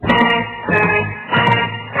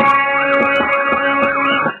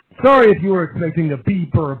Sorry if you were expecting a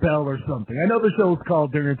beep or a bell or something. I know the show's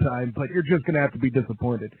called Dinner Time, but you're just going to have to be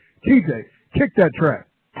disappointed. TJ, kick that track.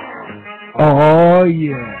 Oh,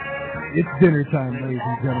 yeah. It's dinner time, ladies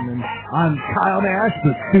and gentlemen. I'm Kyle Nash,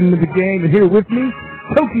 the student of the game, and here with me,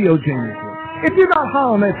 Tokyo Jameson. If you're not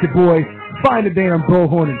hollering at your boy, find a damn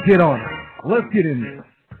bullhorn and get on it. Let's get in there.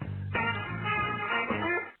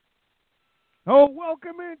 Oh,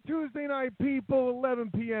 welcome in Tuesday night, people,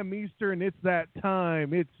 11 p.m. Eastern. It's that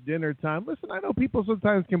time. It's dinner time. Listen, I know people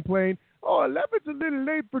sometimes complain, 11's a little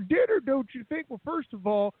late for dinner, don't you think? Well, first of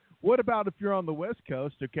all, what about if you're on the West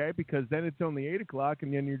Coast, okay? Because then it's only 8 o'clock,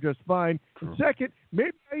 and then you're just fine. And second,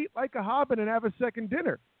 maybe I eat like a hobbit and have a second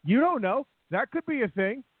dinner. You don't know. That could be a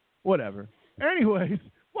thing. Whatever. Anyways,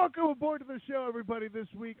 welcome aboard to the show, everybody, this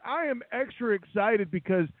week. I am extra excited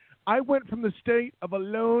because I went from the state of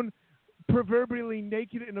alone, proverbially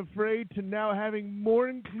naked and afraid, to now having more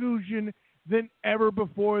inclusion than ever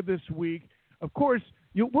before this week. Of course,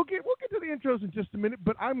 we'll get to the intros in just a minute,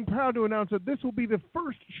 but I'm proud to announce that this will be the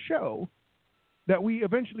first show that we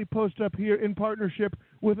eventually post up here in partnership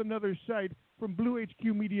with another site from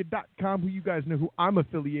BlueHQmedia.com, who you guys know who I'm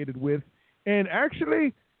affiliated with. And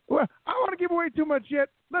actually, well, I don't want to give away too much yet.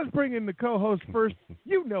 Let's bring in the co-host first.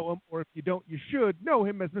 You know him, or if you don't, you should know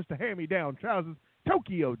him as Mr. Hand-Me-Down Trousers,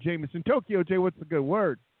 Tokyo Jameson. Tokyo J, what's the good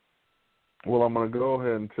word? Well, I'm going to go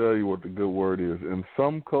ahead and tell you what the good word is. In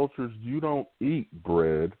some cultures, you don't eat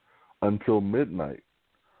bread until midnight.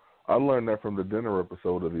 I learned that from the dinner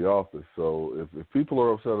episode of The Office. So if people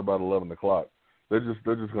are upset about 11 o'clock, they're just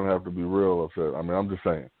going to have to be real upset. I mean, I'm just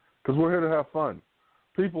saying. Because we're here to have fun.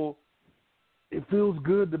 People, it feels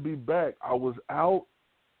good to be back. I was out,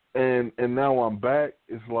 and now I'm back.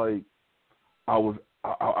 It's like I was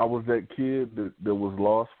that kid that was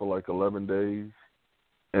lost for like 11 days,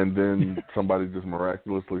 and then somebody just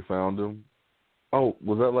miraculously found him. Oh,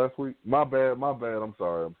 was that last week? My bad. I'm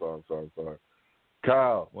sorry.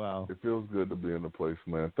 Kyle, wow. It feels good to be in the place,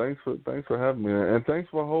 man. Thanks for having me, and thanks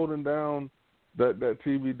for holding down that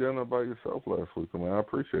TV dinner by yourself last week, man. I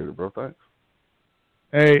appreciate it, bro. Thanks.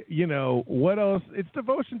 Hey, you know, what else? It's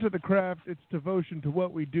devotion to the craft. It's devotion to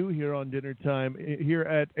what we do here on Dinner Time, here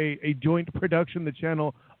at a joint production, the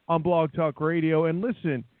channel on Blog Talk Radio. And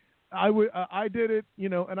listen, I did it, you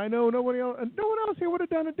know, and I know no one else here would have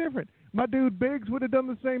done it different. My dude Biggs would have done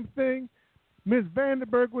the same thing. Miss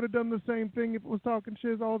Vandenberg would have done the same thing if it was talking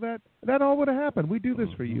shiz, all that. That all would have happened. We do this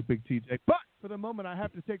for you, Big TJ. But for the moment, I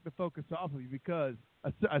have to take the focus off of you because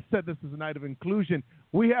I said this is a night of inclusion.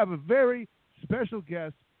 We have a very special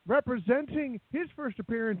guest representing his first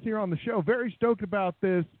appearance here on the show. Very stoked about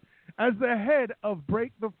this. As the head of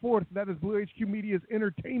Break the Fourth, that is Blue HQ Media's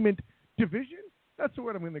entertainment division. That's the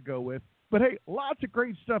word I'm going to go with. But hey, lots of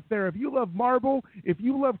great stuff there. If you love Marvel, if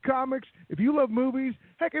you love comics, if you love movies,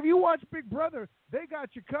 heck, if you watch Big Brother, they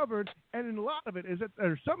got you covered. And a lot of it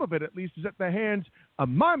or some of it at least, is at the hands of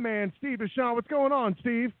my man, Steve Dishon. What's going on,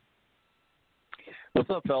 Steve?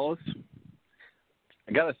 What's up, fellas?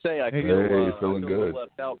 I gotta say, I feel a little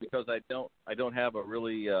left out because I don't have a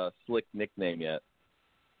really slick nickname yet.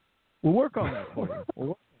 We'll work on that for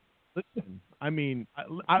you. Listen, I mean, I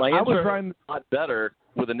was trying a lot better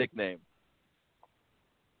with a nickname.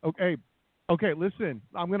 Okay, listen,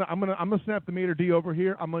 I'm gonna snap the meter D over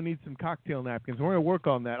here. I'm gonna need some cocktail napkins. We're gonna work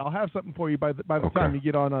on that. I'll have something for you by the time you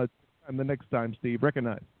get on the next time, Steve.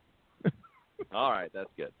 Recognize. All right, that's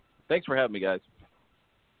good. Thanks for having me, guys.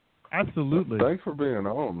 Absolutely. Thanks for being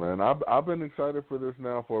on, man. I've been excited for this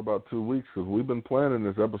now for about 2 weeks because we've been planning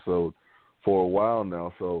this episode for a while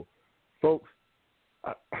now. So, folks,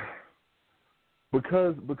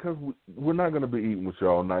 because we're not going to be eating with you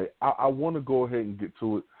all night, I want to go ahead and get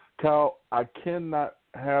to it. Kyle, I cannot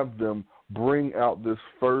have them bring out this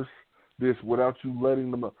first dish without you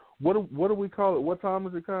letting them know. What do we call it? What time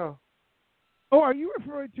is it, Kyle? Oh, are you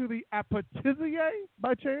referring to the appetizier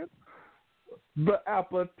by chance? The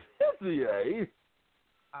appetizier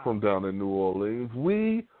from down in New Orleans.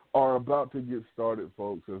 We are about to get started,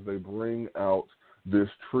 folks, as they bring out this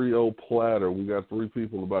trio platter. We got 3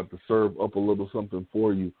 people about to serve up a little something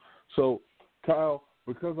for you. So, Kyle,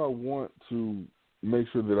 because I want to make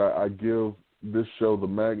sure that I give this show the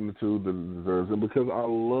magnitude that it deserves, and because I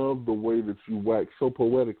love the way that you wax so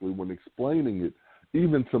poetically when explaining it,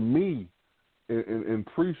 even to me in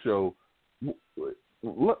pre-show,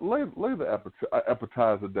 lay the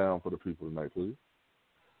appetizer down for the people tonight, please.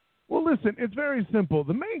 Well, listen, it's very simple.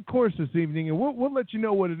 The main course this evening, and we'll let you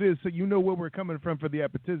know what it is so you know where we're coming from for the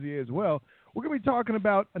appetizer as well. We're going to be talking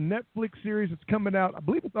about a Netflix series that's coming out, I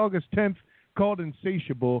believe it's August 10th, called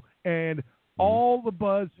Insatiable, and all the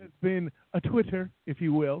buzz has been a Twitter, if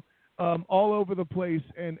you will, all over the place,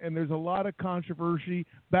 and there's a lot of controversy,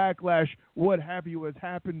 backlash, what have you, as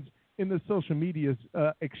happens in the social media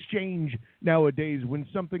exchange nowadays when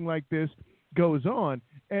something like this goes on.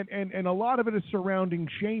 And a lot of it is surrounding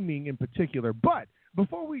shaming in particular. But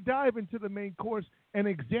before we dive into the main course and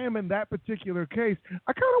examine that particular case,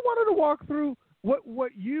 I kind of wanted to walk through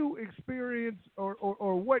what you experience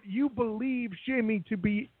or what you believe shaming to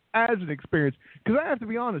be as an experience. Because I have to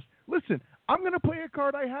be honest. Listen, I'm going to play a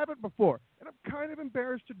card I haven't before, and I'm kind of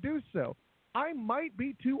embarrassed to do so. I might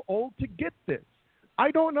be too old to get this.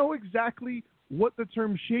 I don't know exactly what the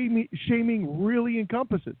term shaming really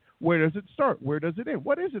encompasses. Where does it start? Where does it end?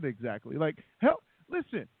 What is it exactly? Like, hell,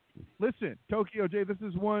 listen, Tokyo J, this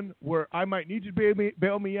is one where I might need you to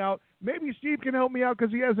bail me out. Maybe Steve can help me out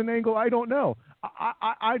because he has an angle. I don't know.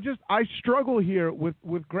 I struggle here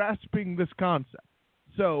with grasping this concept.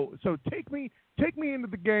 So take me into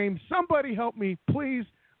the game. Somebody help me, please.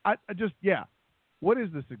 What is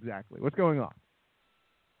this exactly? What's going on?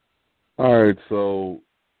 All right, so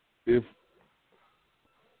if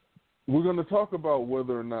we're going to talk about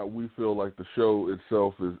whether or not we feel like the show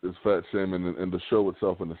itself is fat shaming, and the show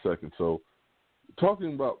itself in a second. So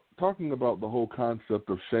talking about the whole concept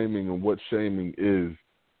of shaming and what shaming is,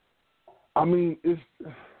 I mean,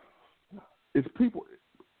 it's people.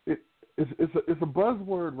 It's a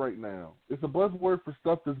buzzword right now. It's a buzzword for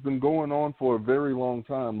stuff that's been going on for a very long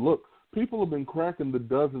time. Look, people have been cracking the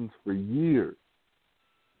dozens for years.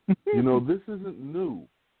 You know, this isn't new.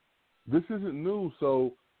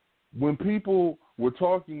 So when people were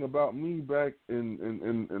talking about me back in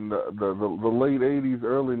the late 80s,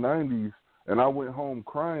 early 90s, and I went home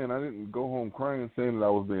crying, I didn't go home crying saying that I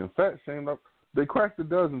was being fat shamed. They cracked the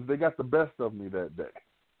dozens. They got the best of me that day.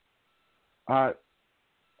 I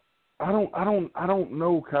don't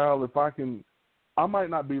know, Kyle, if I can. I might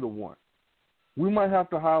not be the one. We might have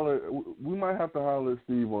to holler at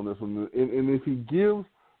Steve on this one. And if he gives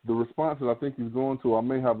the response that I think he's going to, I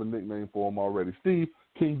may have a nickname for him already. Steve,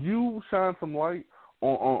 can you shine some light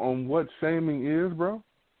on what shaming is, bro?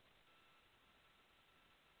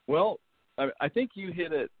 Well, I think you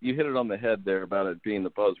hit it on the head there about it being the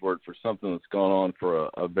buzzword for something that's gone on for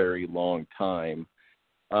a very long time.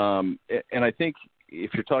 And I think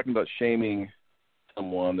if you're talking about shaming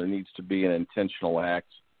someone, there needs to be an intentional act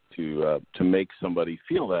to make somebody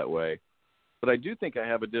feel that way. But I do think I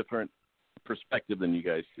have a different perspective than you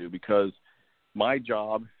guys do, because my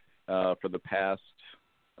job for the past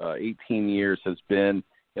 18 years has been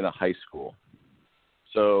in a high school.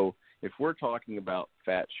 So if we're talking about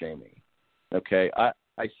fat shaming, okay,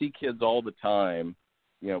 I see kids all the time,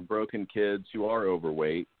 broken kids who are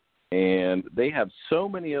overweight, and they have so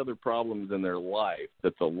many other problems in their life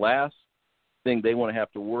that the last thing they want to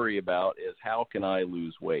have to worry about is, how can I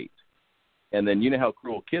lose weight? And then you know how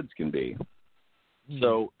cruel kids can be.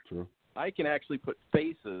 So true. I can actually put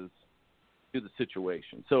faces to the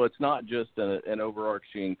situation. So it's not just an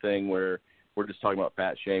overarching thing where we're just talking about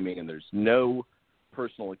fat shaming and there's no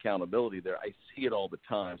personal accountability there. I see it all the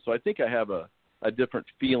time. So I think I have a different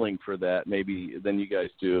feeling for that maybe than you guys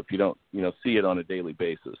do if you don't, see it on a daily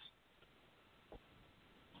basis.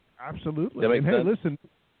 Absolutely. And hey, listen,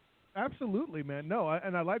 absolutely, man. No,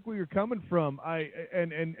 and I like where you're coming from.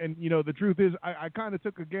 The truth is, I kind of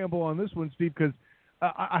took a gamble on this one, Steve, because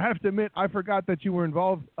I have to admit, I forgot that you were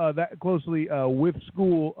involved that closely with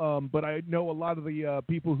school. But I know a lot of the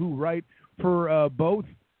people who write for both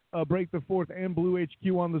Break the Fourth and Blue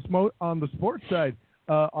HQ on the sports side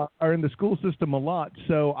are in the school system a lot.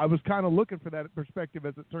 So I was kind of looking for that perspective,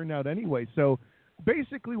 as it turned out anyway. So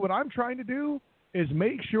basically, what I'm trying to do is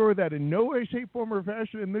make sure that in no way, shape, form, or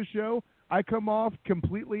fashion in this show I come off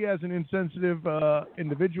completely as an insensitive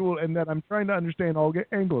individual, and that I'm trying to understand all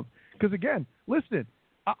angles. Because again, listen,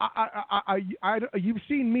 you've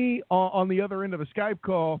seen me on the other end of a Skype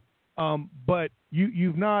call, but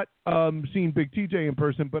you've not seen Big TJ in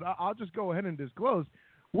person. But I'll just go ahead and disclose,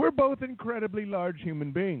 we're both incredibly large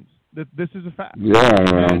human beings. This is a fact.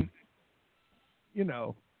 Yeah. And,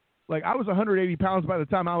 like, I was 180 pounds by the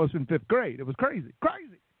time I was in fifth grade. It was crazy.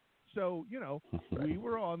 So, we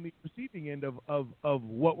were on the receiving end of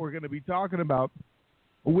what we're going to be talking about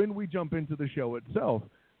when we jump into the show itself.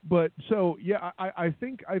 But so, yeah, I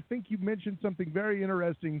think you mentioned something very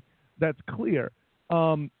interesting that's clear.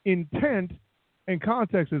 Intent and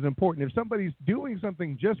context is important. If somebody's doing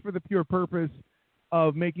something just for the pure purpose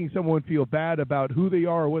of making someone feel bad about who they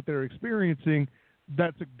are or what they're experiencing,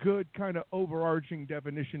 that's a good kind of overarching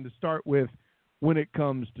definition to start with when it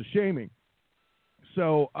comes to shaming.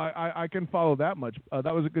 So I can follow that much.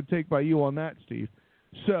 That was a good take by you on that, Steve.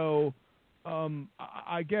 So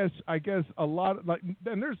I guess a lot of, like,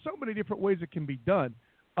 and there's so many different ways it can be done.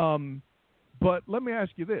 But let me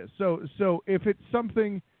ask you this: so if it's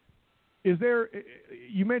something, is there?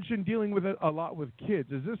 You mentioned dealing with it a lot with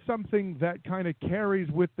kids. Is this something that kind of carries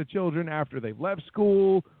with the children after they've left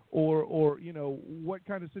school, or what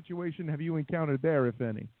kind of situation have you encountered there, if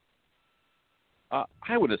any?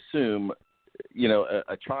 I would assume,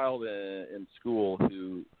 a child in school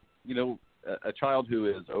who, a child who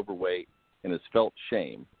is overweight and has felt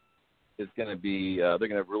shame is going to be, they're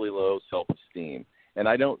going to have really low self-esteem. And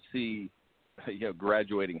I don't see,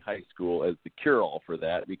 graduating high school as the cure-all for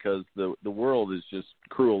that, because the world is just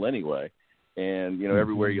cruel anyway. And,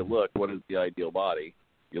 everywhere you look, what is the ideal body?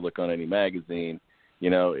 You look on any magazine,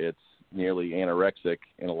 it's nearly anorexic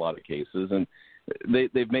in a lot of cases. And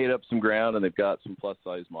they've made up some ground, and they've got some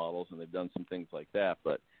plus-size models, and they've done some things like that.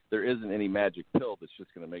 But there isn't any magic pill that's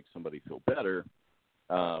just going to make somebody feel better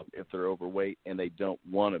if they're overweight and they don't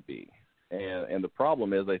want to be. And the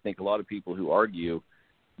problem is, I think a lot of people who argue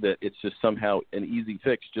that it's just somehow an easy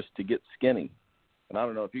fix just to get skinny. And I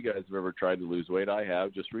don't know if you guys have ever tried to lose weight. I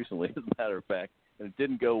have, just recently, as a matter of fact, and it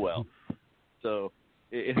didn't go well. So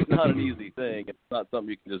it's not an easy thing. It's not something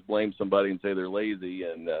you can just blame somebody and say they're lazy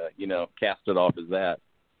and, cast it off as that.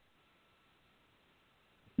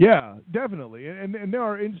 Yeah, definitely, and there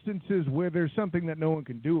are instances where there's something that no one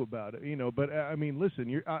can do about it, But I mean, listen,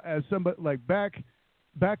 you're as somebody like back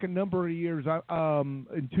a number of years,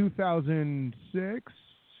 in 2006,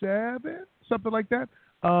 2007, something like that.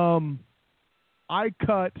 I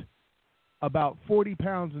cut about 40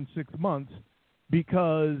 pounds in 6 months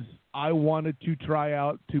because I wanted to try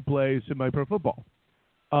out to play semi-pro football.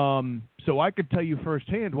 So I could tell you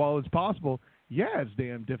firsthand, while it's possible, yeah, it's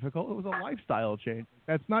damn difficult. It was a lifestyle change.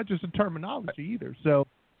 That's not just a terminology either. So,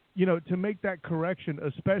 to make that correction,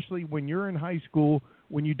 especially when you're in high school,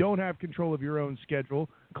 when you don't have control of your own schedule,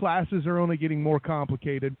 classes are only getting more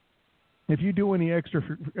complicated. If you do any extra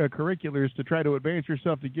curriculars to try to advance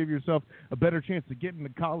yourself, to give yourself a better chance to get into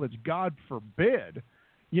college, God forbid,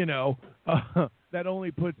 that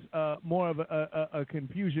only puts more of a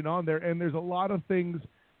confusion on there. And there's a lot of things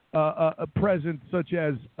present, such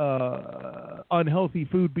as unhealthy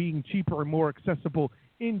food being cheaper and more accessible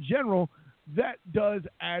in general, that does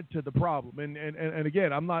add to the problem. And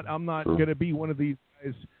again, I'm not going to be one of these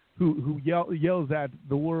guys who yells at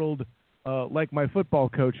the world like my football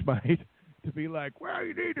coach might, to be like, well,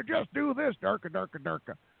 you need to just do this, darka.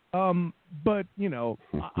 But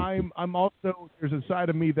I'm also, there's a side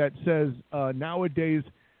of me that says nowadays,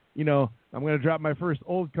 I'm going to drop my first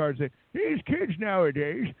old card and say, these kids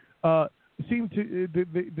nowadays seem to,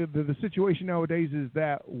 the situation nowadays is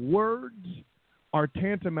that words are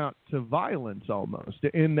tantamount to violence almost,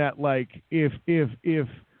 in that, like, if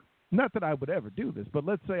not that I would ever do this, but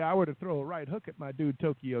let's say I were to throw a right hook at my dude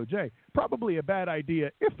Tokyo J, probably a bad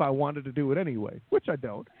idea if I wanted to do it anyway, which I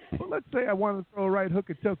don't. But let's say I wanted to throw a right hook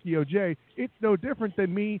at Tokyo J. It's no different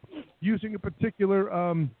than me using a particular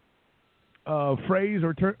phrase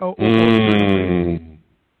or term.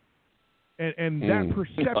 And that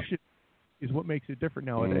perception is what makes it different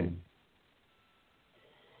nowadays.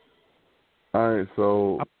 All right,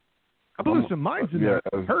 so I blew some minds in there.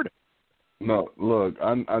 I heard it. No, look,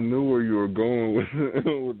 I knew where you were going with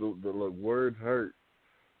the look. Words hurt,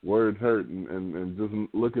 and just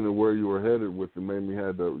looking at where you were headed with it made me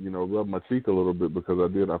had to rub my cheek a little bit, because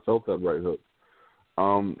I felt that right hook.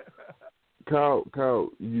 Kyle,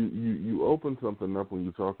 you opened something up when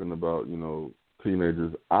you're talking about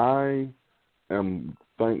teenagers. I am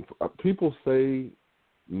thankful. People say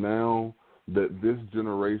now that this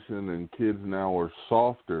generation and kids now are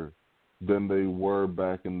softer than they were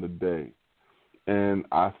back in the day. And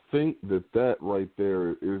I think that right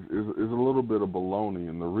there is a little bit of baloney.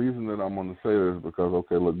 And the reason that I'm going to say that is because,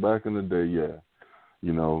 okay, look, back in the day,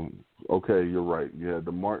 okay, you're right. You had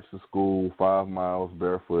to march to school 5 miles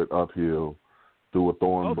barefoot uphill through a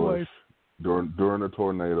thorn bush during a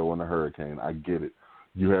tornado and a hurricane. I get it.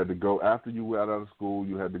 You had to go, after you got out of school,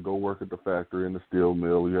 you had to go work at the factory in the steel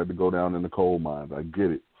mill. You had to go down in the coal mines. I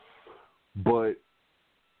get it. But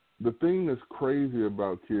the thing that's crazy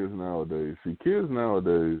about kids nowadays,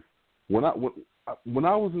 when I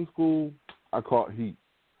was in school, I caught heat.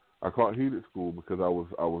 I caught heat at school because I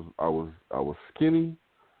was skinny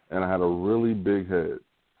and I had a really big head,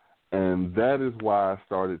 and that is why I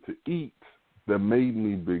started to eat. That made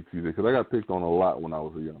me big teeth, because I got picked on a lot when I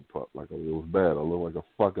was a young pup. Like, it was bad. I looked like a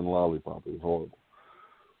fucking lollipop. It was horrible.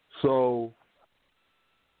 So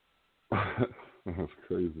that's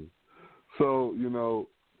crazy. So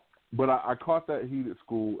but I caught that heat at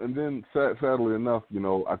school, and then sadly enough,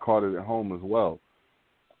 I caught it at home as well.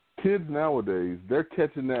 kids nowadays, they're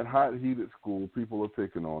catching that hot heat at school. People are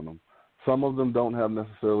picking on them. Some of them don't have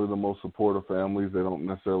necessarily the most supportive families. They don't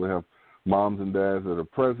necessarily have moms and dads that are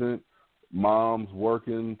present. Moms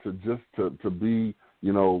working to be,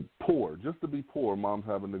 poor, just to be poor. Mom's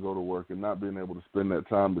having to go to work and not being able to spend that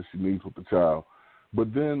time that she needs with the child.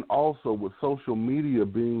 But then also with social media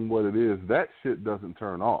being what it is, that shit doesn't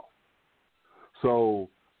turn off. So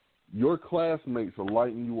your classmates are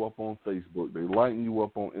lighting you up on Facebook. They lighting you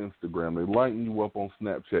up on Instagram. They lighting you up on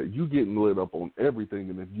Snapchat. You getting lit up on everything.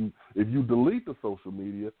 And if you delete the social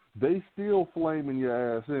media, they still flaming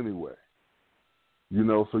your ass anyway.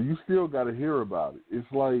 So you still got to hear about it. It's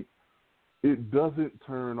like it doesn't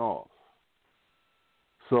turn off.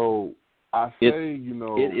 So I say,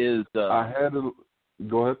 it is. I had to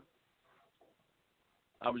go ahead.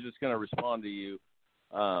 I was just going to respond to you.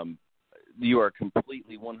 You are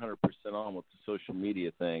completely 100% on with the social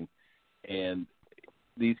media thing, and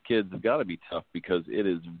these kids have got to be tough because it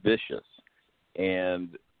is vicious,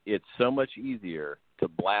 and it's so much easier to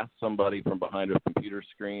blast somebody from behind a computer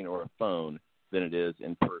screen or a phone than it is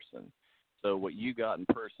in person. So what you got in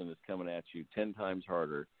person is coming at you 10 times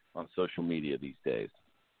harder on social media these days.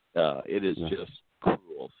 It is just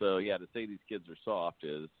cruel. So, yeah, to say these kids are soft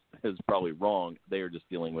is probably wrong. They are just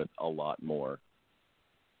dealing with a lot more.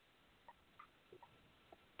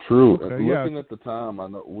 True. Okay, Looking at the time, I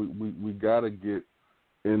know we got to get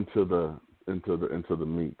into the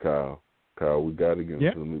meat, Kyle. Kyle, we got to get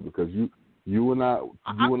into the meat because you and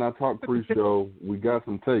I talked pre-show. We got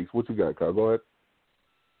some takes. What you got, Kyle? Go ahead.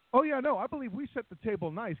 Oh, yeah, no, I believe we set the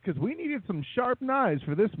table nice because we needed some sharp knives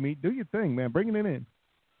for this meat. Do your thing, man. Bringing it in.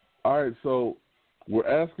 All right, so we're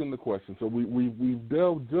asking the question. So we've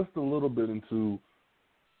delved just a little bit into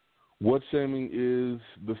what shaming is,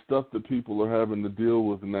 the stuff that people are having to deal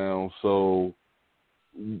with now. So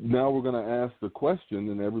now we're going to ask the question,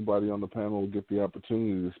 and everybody on the panel will get the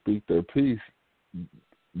opportunity to speak their piece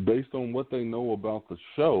based on what they know about the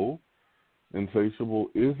show. Insatiable,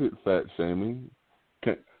 is it fat shaming?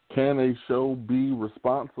 Can a show be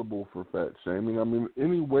responsible for fat shaming? I mean,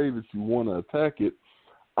 any way that you want to attack it,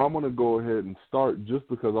 I'm going to go ahead and start just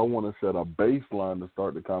because I want to set a baseline to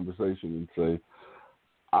start the conversation and say,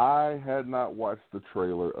 I had not watched the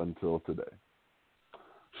trailer until today.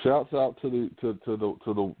 Shouts out to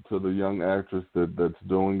the young actress that's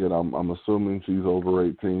doing it. I'm assuming she's over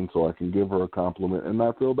 18, so I can give her a compliment and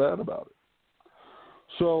not feel bad about it.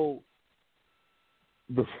 So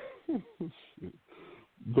the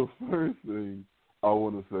first thing I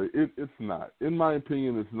want to say, it's not. In my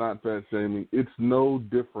opinion, it's not fat shaming. It's no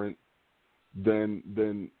different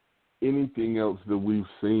than anything else that we've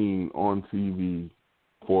seen on TV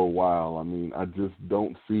for a while. I mean, I just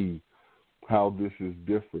don't see how this is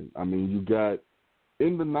different. I mean, you got,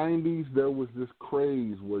 in the 90s, there was this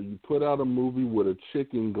craze where you put out a movie with a chick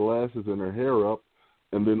in glasses and her hair up,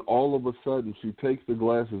 and then all of a sudden she takes the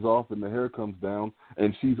glasses off and the hair comes down,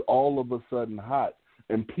 and she's all of a sudden hot.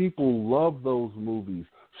 And people love those movies.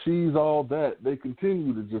 She's All That. They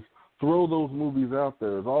continue to just throw those movies out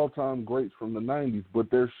there as all-time greats from the 90s,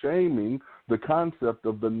 but they're shaming the concept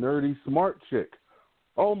of the nerdy smart chick.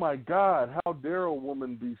 Oh, my God, how dare a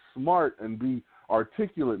woman be smart and be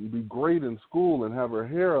articulate and be great in school and have her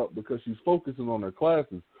hair up because she's focusing on her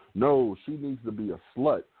classes. No, she needs to be a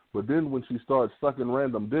slut. But then when she starts sucking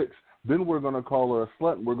random dicks, then we're going to call her a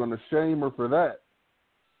slut and we're going to shame her for that,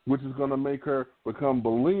 which is going to make her become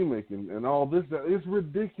bulimic and all this. It's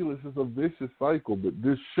ridiculous. It's a vicious cycle, but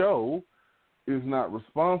this show is not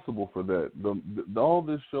responsible for that. All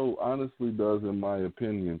this show honestly does, in my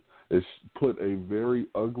opinion, is put a very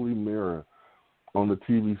ugly mirror on the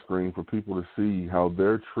TV screen for people to see how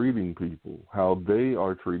they're treating people, how they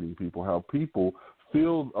are treating people, how people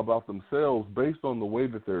feel about themselves based on the way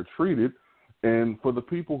that they're treated. And for the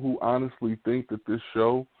people who honestly think that this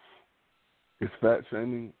show is fat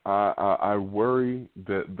shaming, I worry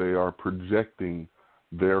that they are projecting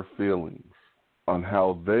their feelings on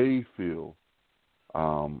how they feel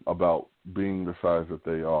about being the size that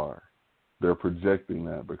they are. They're projecting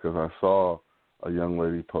that because I saw a young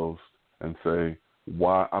lady post and say,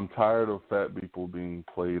 "Why I'm tired of fat people being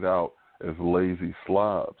played out as lazy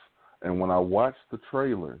slobs." And when I watch the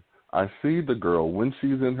trailer, I see the girl, when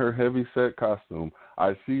she's in her heavy-set costume,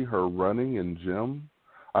 I see her running in gym.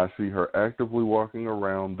 I see her actively walking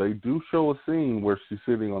around. They do show a scene where she's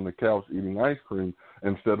sitting on the couch eating ice cream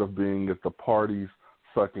instead of being at the parties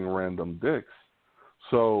sucking random dicks.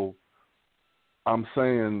 So I'm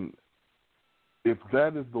saying if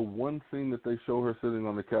that is the one scene that they show her sitting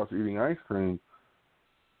on the couch eating ice cream,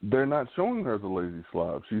 they're not showing her as a lazy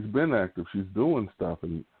slob. She's been active. She's doing stuff.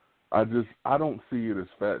 And I don't see it as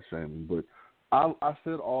fat shaming. But I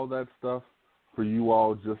said all that stuff for you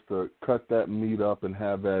all just to cut that meat up and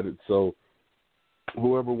have at it. So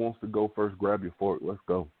whoever wants to go first, grab your fork. Let's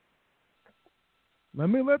go. Let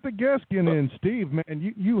me let the guest get in, Steve.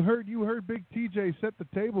 Man, you heard Big TJ set the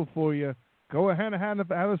table for you. Go ahead and have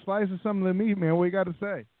a slice of some of the meat, man. What you got to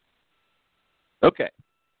say? Okay.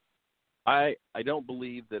 I don't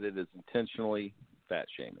believe that it is intentionally fat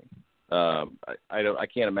shaming. I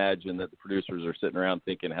can't imagine that the producers are sitting around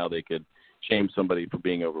thinking how they could shame somebody for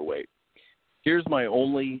being overweight. Here's my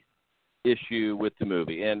only issue with the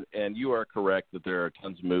movie, and you are correct that there are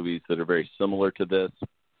tons of movies that are very similar to this.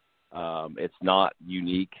 It's not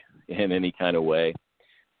unique in any kind of way.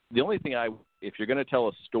 The only thing if you're going to tell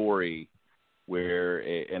a story where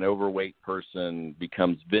an overweight person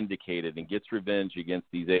becomes vindicated and gets revenge against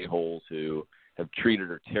these a-holes who have treated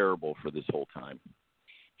her terrible for this whole time,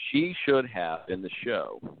 she should have, in the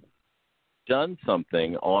show, done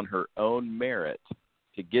something on her own merit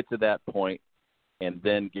to get to that point and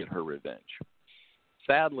then get her revenge.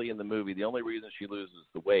 Sadly, in the movie, the only reason she loses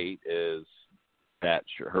the weight is that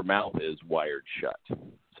her mouth is wired shut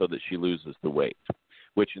so that she loses the weight,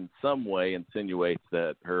 which in some way insinuates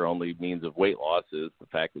that her only means of weight loss is the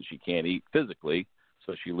fact that she can't eat physically,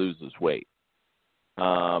 so she loses weight.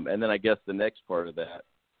 And then I guess the next part of that,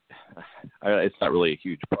 it's not really a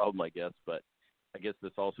huge problem, I guess, but I guess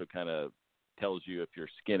this also kind of tells you if you're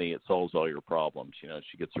skinny, it solves all your problems. You know,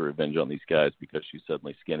 she gets her revenge on these guys because she's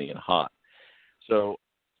suddenly skinny and hot. So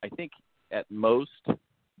I think at most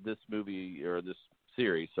this movie, or this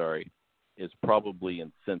series, is probably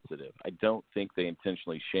insensitive. I don't think they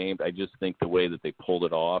intentionally shamed. I just think the way that they pulled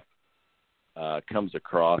it off comes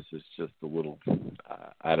across as just a little,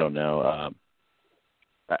 I don't know.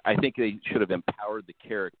 I think they should have empowered the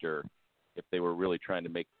character if they were really trying to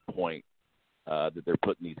make the point that they're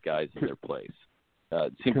putting these guys in their place.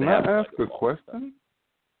 Can I ask a question?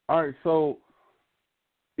 All right, so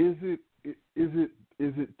is it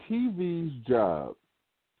TV's job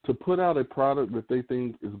to put out a product that they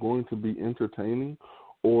think is going to be entertaining,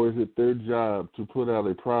 or is it their job to put out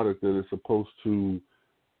a product that is supposed to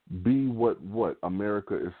be what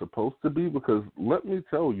America is supposed to be? Because let me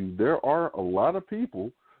tell you, there are a lot of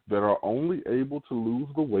people that are only able to lose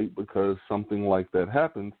the weight because something like that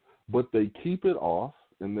happens, but they keep it off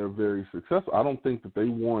and they're very successful. I don't think that they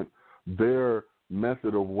want their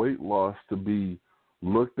method of weight loss to be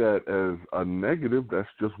looked at as a negative. That's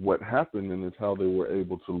just what happened, and it's how they were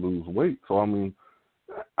able to lose weight. So, I mean,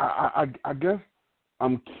 I guess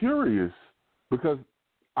I'm curious because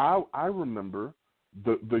I remember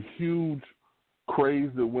the huge craze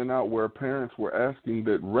that went out where parents were asking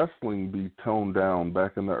that wrestling be toned down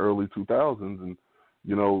back in the early 2000s and,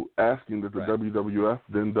 you know, asking that the WWF,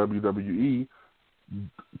 then WWE,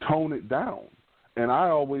 tone it down. And I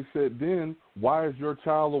always said then, why is your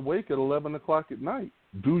child awake at 11 o'clock at night?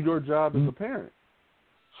 Do your job as a parent.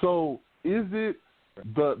 So is it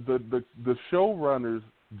the showrunner's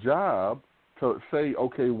job to say,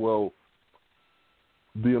 okay, well,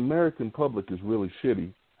 the American public is really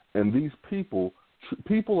shitty, and these people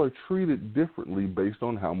are treated differently based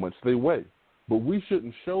on how much they weigh. But we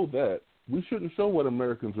shouldn't show that. We shouldn't show what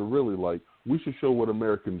Americans are really like. We should show what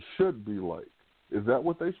Americans should be like. Is that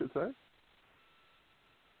what they should say?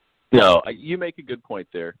 No, you make a good point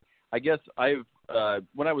there. I guess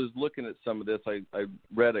when I was looking at some of this, I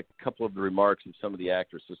read a couple of the remarks of some of the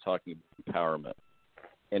actresses talking about empowerment.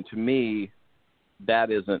 And to me,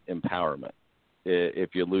 that isn't empowerment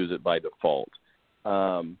if you lose it by default.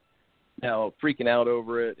 Now, freaking out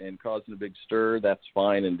over it and causing a big stir, that's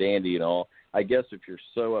fine and dandy and all. I guess if you're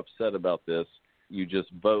so upset about this, you just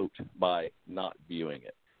vote by not viewing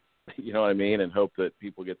it. You know what I mean? And hope that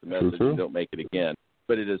people get the message and don't make it again.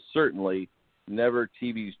 But it is certainly never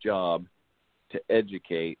TV's job to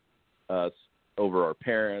educate us over our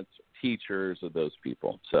parents, teachers, or those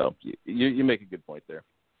people. So you make a good point there.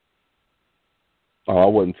 Oh, I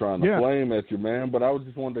wasn't trying to flame at you, man, but I was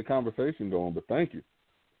just wanted the conversation going. But thank you.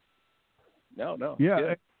 No.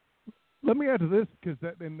 Yeah. Let me add to this because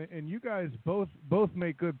and you guys both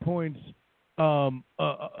make good points in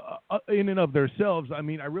and of themselves. I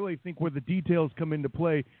mean, I really think where the details come into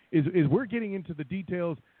play is we're getting into the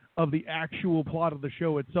details of the actual plot of the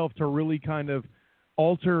show itself to really kind of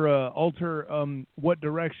alter what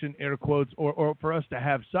direction, air quotes, or for us to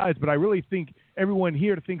have sides. But I really think everyone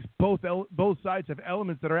here thinks both sides have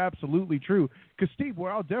elements that are absolutely true. Because Steve,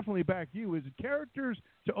 where I'll definitely back you is characters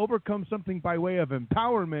to overcome something by way of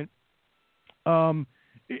empowerment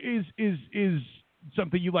is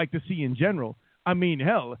something you like to see in general. I mean,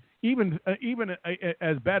 hell, even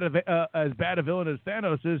as bad a villain as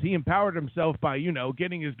Thanos is, he empowered himself by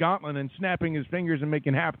getting his gauntlet and snapping his fingers and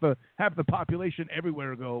making half the population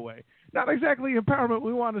everywhere go away. Not exactly empowerment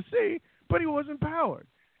we want to see, but he was empowered.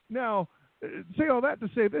 Now, say all that to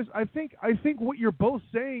say this. I think what you're both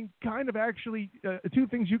saying kind of actually two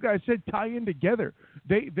things you guys said tie in together.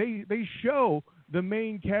 They show the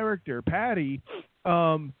main character Patty.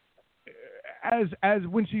 As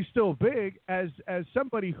when she's still big, as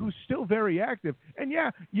somebody who's still very active. And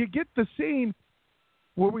yeah, you get the scene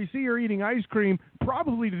where we see her eating ice cream,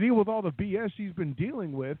 probably to deal with all the BS she's been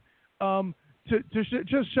dealing with,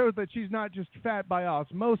 just shows that she's not just fat by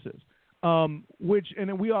osmosis. And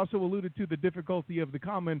then we also alluded to the difficulty of the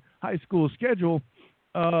common high school schedule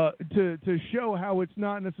to show how it's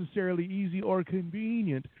not necessarily easy or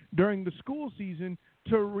convenient during the school season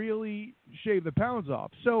to really shave the pounds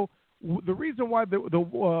off. So the reason why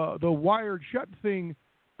the wired shut thing,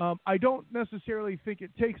 I don't necessarily think it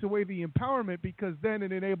takes away the empowerment, because then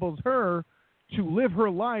it enables her to live her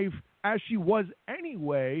life as she was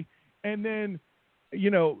anyway. And then,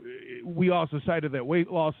 we also cited that weight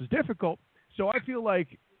loss is difficult. So I feel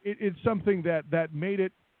like it's something that made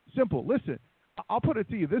it simple. Listen, I'll put it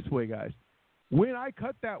to you this way, guys. When I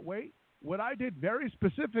cut that weight, what I did very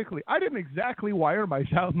specifically, I didn't exactly wire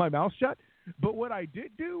my mouth shut, but what I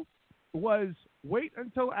did do was wait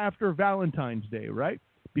until after Valentine's Day, right?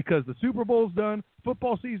 Because the Super Bowl's done,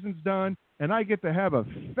 football season's done, and I get to have a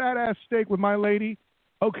fat-ass steak with my lady.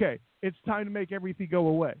 Okay, it's time to make everything go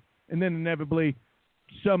away. And then inevitably,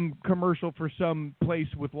 some commercial for some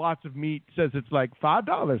place with lots of meat says it's like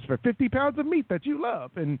 $5 for 50 pounds of meat that you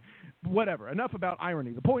love, and whatever. Enough about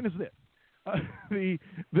irony. The point is this. We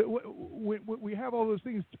have all those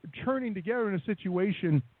things churning together in a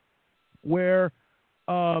situation where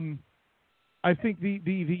I think the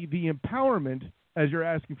empowerment, as you're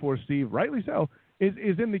asking for, Steve, rightly so,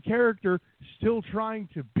 is in the character still trying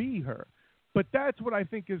to be her. But that's what I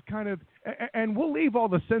think is kind of, and we'll leave all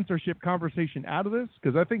the censorship conversation out of this,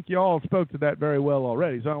 because I think you all spoke to that very well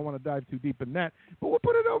already, so I don't want to dive too deep in that. But we'll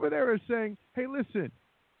put it over there as saying, hey, listen,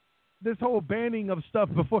 this whole banning of stuff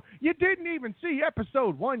before, you didn't even see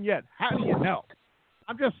episode 1 yet. How do you know?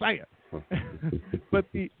 I'm just saying. But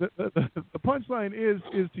the punchline is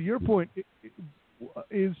to your point,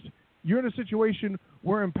 is you're in a situation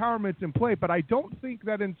where empowerment's in play, but I don't think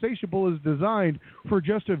that Insatiable is designed for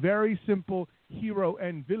just a very simple hero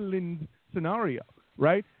and villain scenario,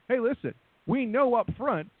 right? Hey, listen, we know up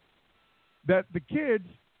front that the kids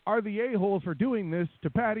are the a-holes for doing this to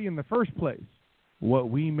Patty in the first place. What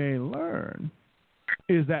we may learn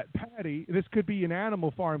is that Patty, this could be an Animal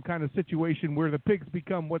Farm kind of situation where the pigs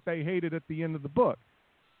become what they hated at the end of the book.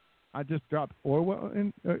 I just dropped Orwell.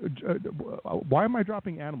 Why am I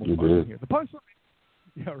dropping Animal Farm in here? The punchline.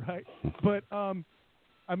 Yeah, right. But, I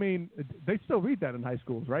mean, they still read that in high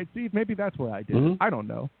schools, right, Steve? Maybe that's where I did it. I don't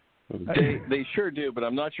know. They sure do, but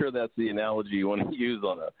I'm not sure that's the analogy you want to use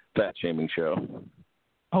on a fat-shaming show.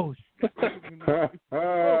 Oh, got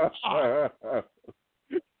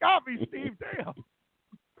me, Steve. Damn.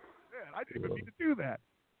 Man, I didn't even mean to do that.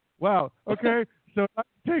 Wow. Okay, so I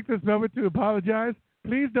take this moment to apologize.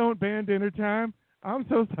 Please don't ban dinner time. I'm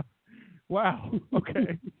so sorry. Wow. Okay.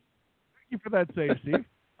 Thank you for that save, Steve.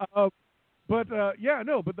 But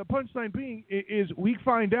the punchline being is we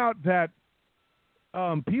find out that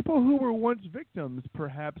people who were once victims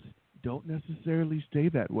perhaps don't necessarily stay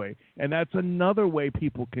that way. And that's another way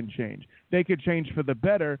people can change. They could change for the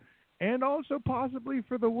better and also possibly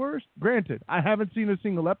for the worse. Granted, I haven't seen a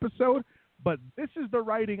single episode, but this is the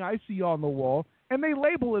writing I see on the wall, and they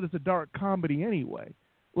label it as a dark comedy anyway.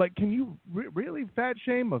 Like, can you really fat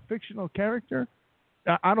shame a fictional character?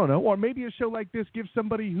 I don't know. Or maybe a show like this gives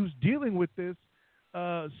somebody who's dealing with this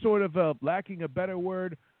sort of, lacking a better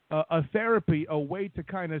word, a therapy, a way to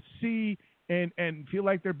kind of see and feel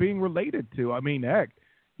like they're being related to. I mean, heck,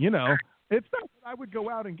 it's not that I would go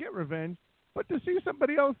out and get revenge, but to see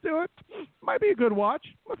somebody else do it might be a good watch.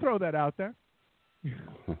 We'll throw that out there.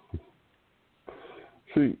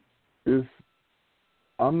 See,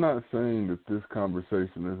 I'm not saying that this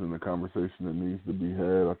conversation isn't a conversation that needs to be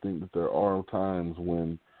had. I think that there are times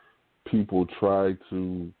when people try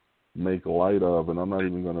to make light of, and I'm not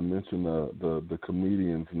even going to mention the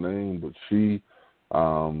comedian's name, but she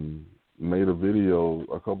made a video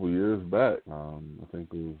a couple years back. I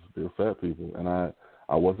think it was Dear Fat People, and I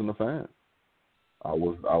wasn't a fan. I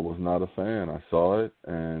was not a fan. I saw it,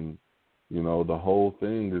 and the whole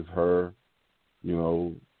thing is her,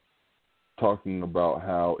 talking about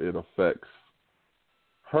how it affects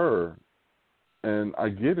her, and I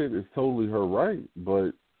get it. It's totally her right,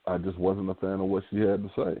 but I just wasn't a fan of what she had to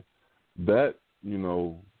say. that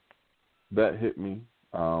that hit me.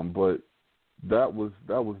 But that was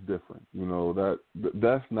different.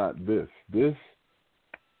 That's not this. This,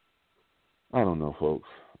 I don't know, folks.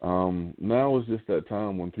 Now is just that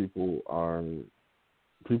time when people are on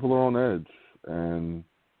edge, and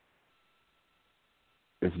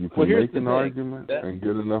if you can make an argument and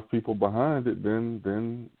get enough people behind it,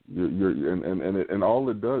 then you're and all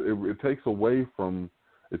it does, it takes away from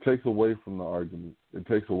the argument. It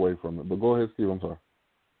takes away from it. But go ahead, Steve. I'm sorry.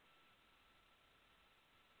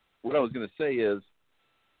 What I was going to say is,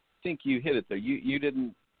 I think you hit it there. You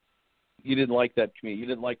didn't like that comedian. You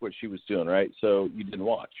didn't like what she was doing, right? So you didn't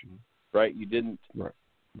watch, right? You didn't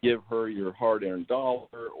give her your hard-earned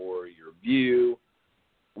dollar or your view,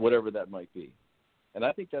 whatever that might be. And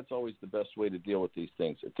I think that's always the best way to deal with these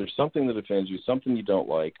things. If there's something that offends you, something you don't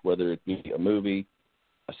like, whether it be a movie,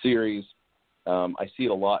 a series, I see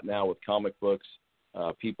it a lot now with comic books,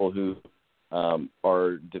 people who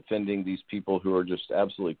are defending these people who are just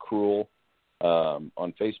absolutely cruel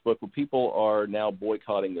on Facebook. Well, people are now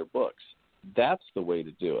boycotting their books. That's the way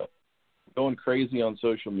to do it. Going crazy on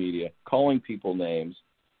social media, calling people names,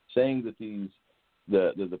 saying that the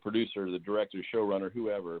producer, the director, showrunner,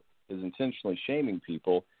 whoever, is intentionally shaming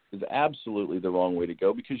people is absolutely the wrong way to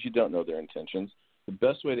go because you don't know their intentions. The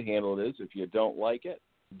best way to handle it is if you don't like it,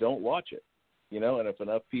 don't watch it. And if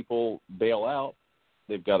enough people bail out,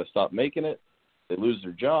 they've got to stop making it. They lose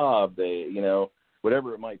their job. They,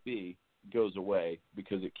 whatever it might be, goes away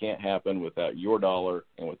because it can't happen without your dollar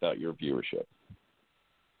and without your viewership.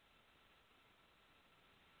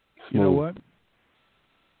 You know what?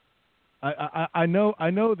 I know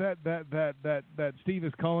that Steve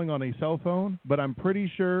is calling on a cell phone, but I'm pretty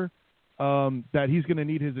sure that he's going to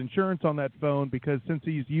need his insurance on that phone because since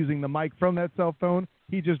he's using the mic from that cell phone,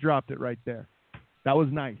 he just dropped it right there. That was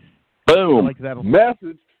nice. Boom. I like that.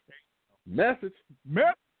 Message.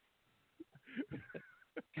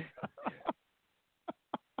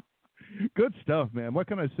 Good stuff, man. What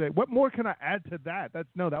can I say? What more can I add to that? That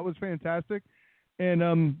was fantastic.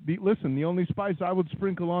 And listen, the only spice I would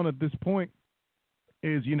sprinkle on at this point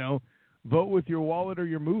is, vote with your wallet or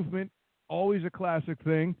your movement. Always a classic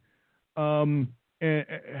thing. Wow.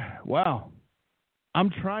 I'm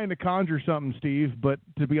trying to conjure something, Steve, but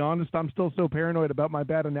to be honest, I'm still so paranoid about my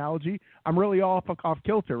bad analogy. I'm really off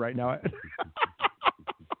kilter right now.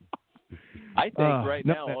 I think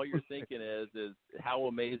now all you're thinking is how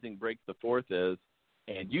amazing Break the Fourth is,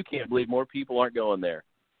 and you can't believe more people aren't going there.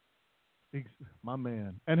 My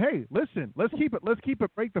man. And hey, listen, let's keep it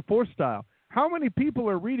Break the Fourth style. How many people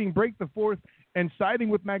are reading Break the Fourth and siding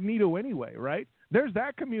with Magneto anyway, right? There's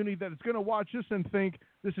that community that is going to watch this and think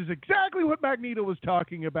this is exactly what Magneto was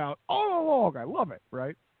talking about all along. I love it,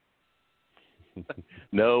 right?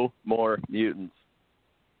 No more mutants.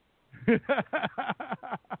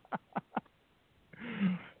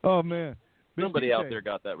 Oh, man. Somebody out there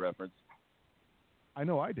got that reference. I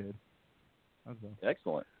know I did.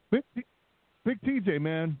 Excellent. Big TJ,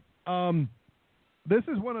 man. This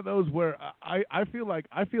is one of those where I feel like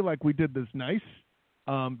we did this nice.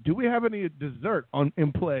 Do we have any dessert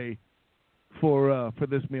in play for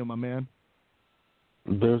this meal, my man?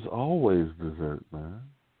 There's always dessert, man.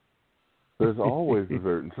 There's always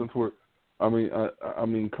dessert, and since I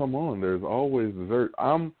mean, come on. There's always dessert.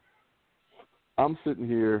 I'm sitting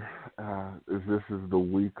here. This is the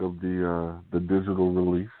week of the digital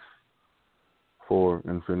release for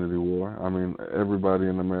Infinity War. I mean, everybody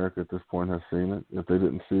in America at this point has seen it. If they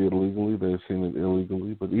didn't see it legally, they've seen it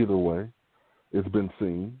illegally. But either way, it's been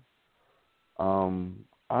seen. I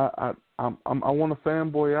want to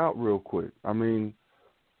fanboy out real quick. I mean,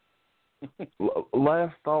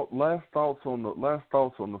 last thoughts on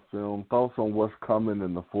the film. Thoughts on what's coming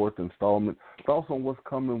in the fourth installment. Thoughts on what's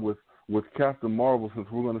coming with Captain Marvel,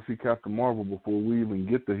 since we're going to see Captain Marvel before we even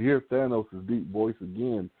get to hear Thanos' deep voice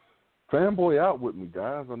again. Fanboy out with me,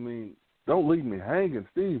 guys. I mean, don't leave me hanging.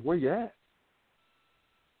 Steve, where you at?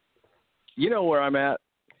 You know where I'm at?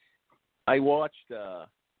 I watched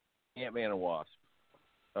Ant-Man and Wasp.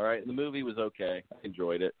 All right, the movie was okay. I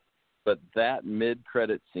enjoyed it. But that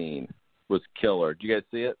mid-credit scene was killer. Did you guys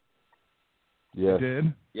see it? Yes. You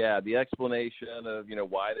did? Yeah, the explanation of,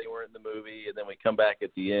 why they weren't in the movie, and then we come back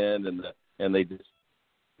at the end, and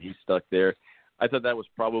he's stuck there. I thought that was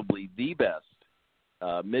probably the best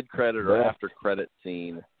mid-credit or after-credit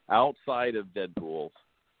scene outside of Deadpool's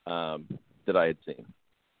that I had seen.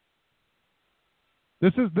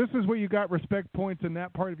 This is where you got respect points in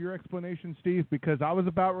that part of your explanation, Steve, because I was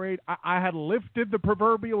about ready. I had lifted the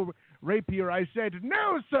proverbial rapier. I said,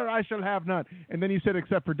 "No, sir, I shall have none." And then you said,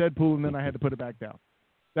 "Except for Deadpool," and then I had to put it back down.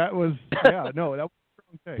 That was, that was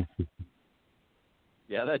Okay.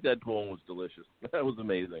 Yeah, that Deadpool one was delicious. That was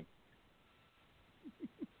amazing.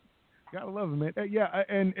 Gotta love it, man.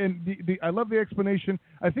 And I love the explanation.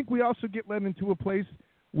 I think we also get led into a place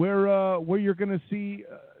where you're going to see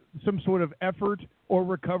some sort of effort or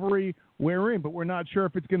recovery wherein, but we're not sure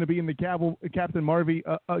if it's going to be in the Captain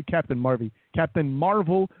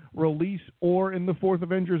Marvel release or in the fourth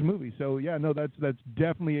Avengers movie. So yeah, no, that's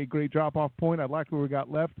definitely a great drop-off point. I like where we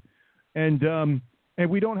got left, and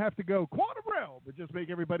we don't have to go quantum realm, but just make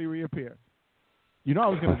everybody reappear. You know, I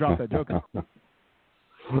was going to drop that joke.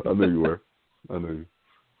 I knew you were. I knew you.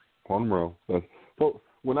 Quantum realm. So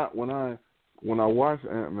when I watched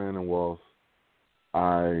Ant-Man and Wasp,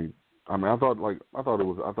 I thought it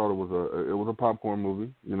was a popcorn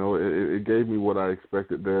movie. You know, it gave me what I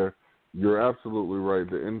expected there. You're absolutely right.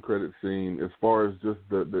 The end credit scene, as far as just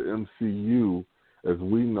the MCU as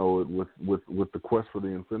we know it, with the quest for the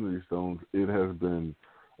Infinity Stones, it has been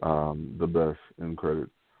the best end credit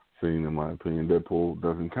scene in my opinion. Deadpool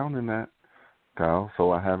doesn't count in that, Kyle.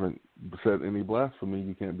 So I haven't said any blasphemy.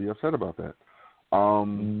 You can't be upset about that.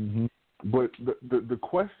 But the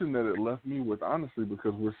question that it left me with, honestly,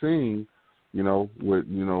 because we're seeing,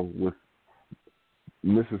 with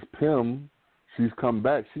Mrs. Pym, she's come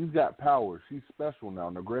back. She's got power. She's special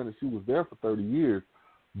now. Now, granted, she was there for 30 years,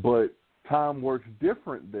 but time works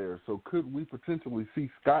different there. So could we potentially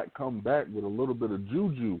see Scott come back with a little bit of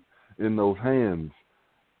juju in those hands?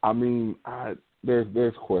 I mean,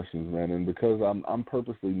 there's questions, man, and because I'm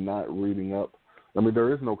purposely not reading up. I mean,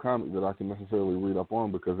 there is no comic that I can necessarily read up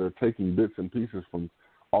on because they're taking bits and pieces from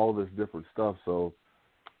all this different stuff. So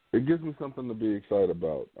it gives me something to be excited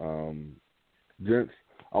about. Gents,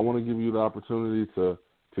 I want to give you the opportunity to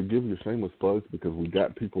give your shameless plugs because we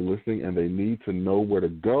got people listening and they need to know where to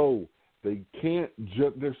go. They can't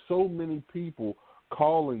just – there's so many people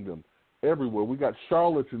calling them everywhere. We got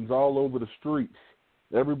charlatans all over the streets.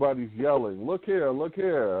 Everybody's yelling, look here,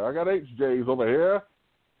 I got HJs over here.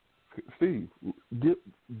 Steve,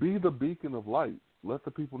 be the beacon of light. Let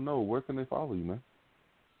the people know. Where can they follow you, man?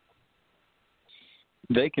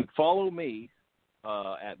 They can follow me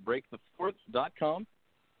at breakthefourth.com,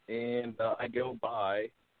 and I go by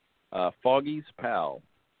Foggy's Pal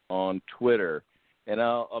on Twitter. And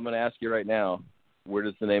I'm going to ask you right now, where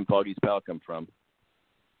does the name Foggy's Pal come from?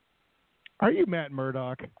 Are you Matt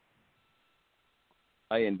Murdock?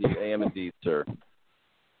 I am indeed, sir.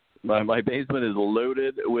 My basement is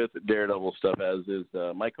loaded with Daredevil stuff, as is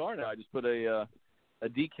my car now. I just put a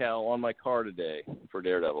decal on my car today for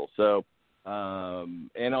Daredevil. So,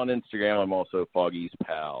 and on Instagram, I'm also Foggy's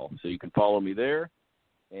Pal. So you can follow me there.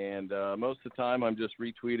 And most of the time, I'm just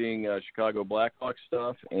retweeting Chicago Blackhawks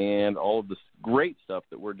stuff and all of the great stuff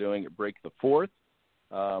that we're doing at Break the Fourth.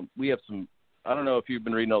 We have some, I don't know if you've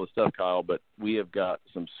been reading all the stuff, Kyle, but we have got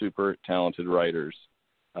some super talented writers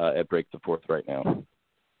at Break the Fourth right now.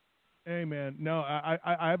 Hey man, no, I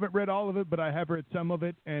haven't read all of it, but I have read some of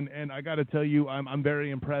it, and I got to tell you, I'm very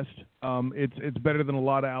impressed. It's better than a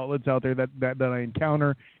lot of outlets out there that I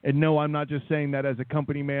encounter. And no, I'm not just saying that as a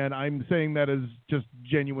company man. I'm saying that as just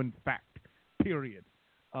genuine fact. Period.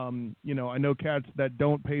 I know cats that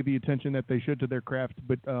don't pay the attention that they should to their craft,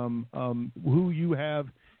 but who you have,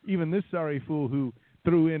 even this sorry fool who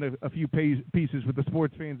threw in a few pieces with the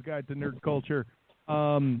Sports Fans Guide to Nerd Culture.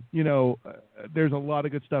 There's a lot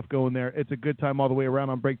of good stuff going there. It's a good time all the way around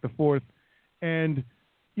on Break the Fourth. And,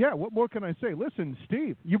 yeah, what more can I say? Listen,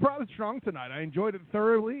 Steve, you brought it strong tonight. I enjoyed it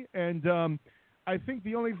thoroughly. And I think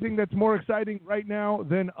the only thing that's more exciting right now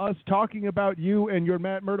than us talking about you and your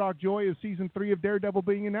Matt Murdock joy is Season 3 of Daredevil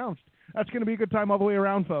being announced. That's going to be a good time all the way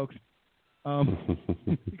around, folks.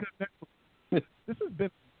 Because this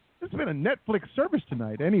has been a Netflix service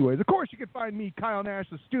tonight. Anyways, of course, you can find me, Kyle Nash,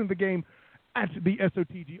 the student of the game, at the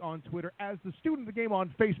SOTG on Twitter, as the student of the game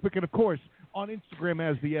on Facebook, and, of course, on Instagram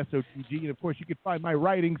as the SOTG. And, of course, you can find my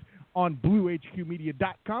writings on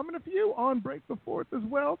BlueHQmedia.com and a few on Break the Fourth as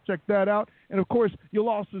well. Check that out. And, of course, you'll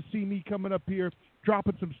also see me coming up here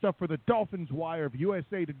dropping some stuff for the Dolphins Wire of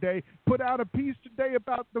USA Today. Put out a piece today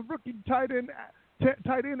about the rookie tight end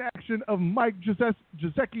action of Mike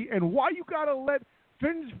Gesicki and why you got to let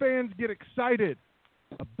Fins fans get excited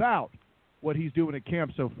about what he's doing at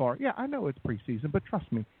camp so far. Yeah, I know it's preseason, but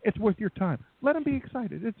trust me, it's worth your time. Let him be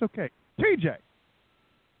excited. It's okay. TJ.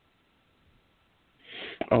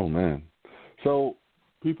 Oh, man. So,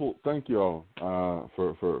 people, thank you all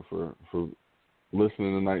for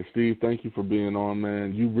listening tonight. Steve, thank you for being on,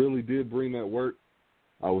 man. You really did bring that work.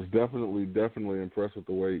 I was definitely impressed with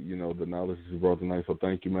the way, the knowledge that you brought tonight. So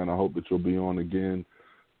thank you, man. I hope that you'll be on again.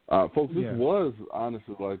 Folks, this was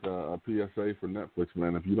honestly like a PSA for Netflix,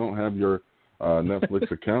 man. If you don't have your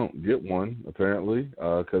Netflix account, get one, apparently,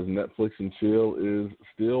 because Netflix and chill is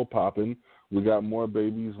still popping. We got more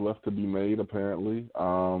babies left to be made, apparently.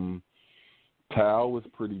 Tao is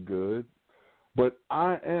pretty good. But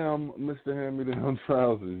I am Mr. Hand-Me-Down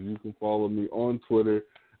Trousers. You can follow me on Twitter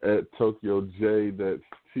at TokyoJ. That's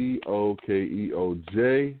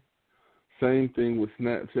TOKEOJ. Same thing with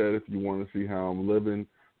Snapchat if you want to see how I'm living.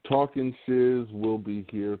 Talking Shiz will be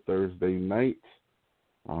here Thursday night,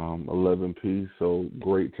 11 p. So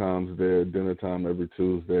great times there. Dinner time every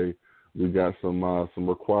Tuesday. We got some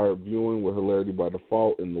required viewing with Hilarity by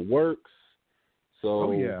Default in the works.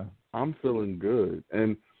 So I'm feeling good.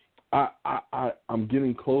 And I'm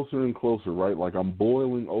getting closer and closer, right? Like I'm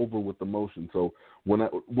boiling over with emotion. So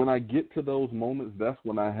when I get to those moments, that's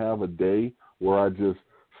when I have a day where I just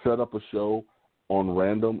set up a show on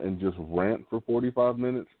random and just rant for 45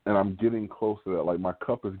 minutes, and I'm getting close to that. Like my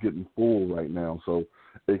cup is getting full right now. So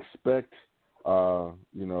expect, a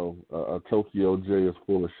Tokyo J is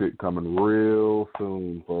full of shit coming real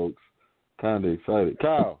soon, folks. Kind of excited.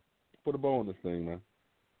 Kyle, put a bow on this thing, man.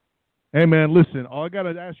 Hey, man, listen, all I got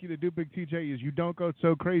to ask you to do, Big TJ, is you don't go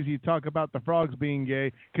so crazy to talk about the frogs being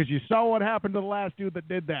gay, because you saw what happened to the last dude that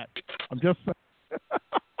did that. I'm just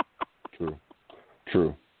saying.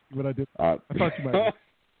 True. What I did. I thought you might.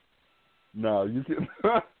 No, you can.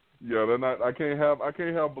 Yeah, they're not. I can't have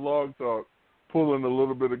Blog Talk pulling a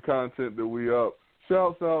little bit of content that we up.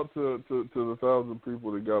 Shouts out to the 1,000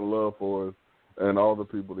 people that got love for us and all the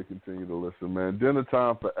people that continue to listen, man. Dinner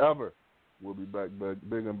time forever. We'll be back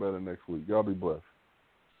big and better next week. Y'all be blessed.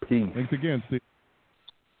 Peace. Thanks again, Steve.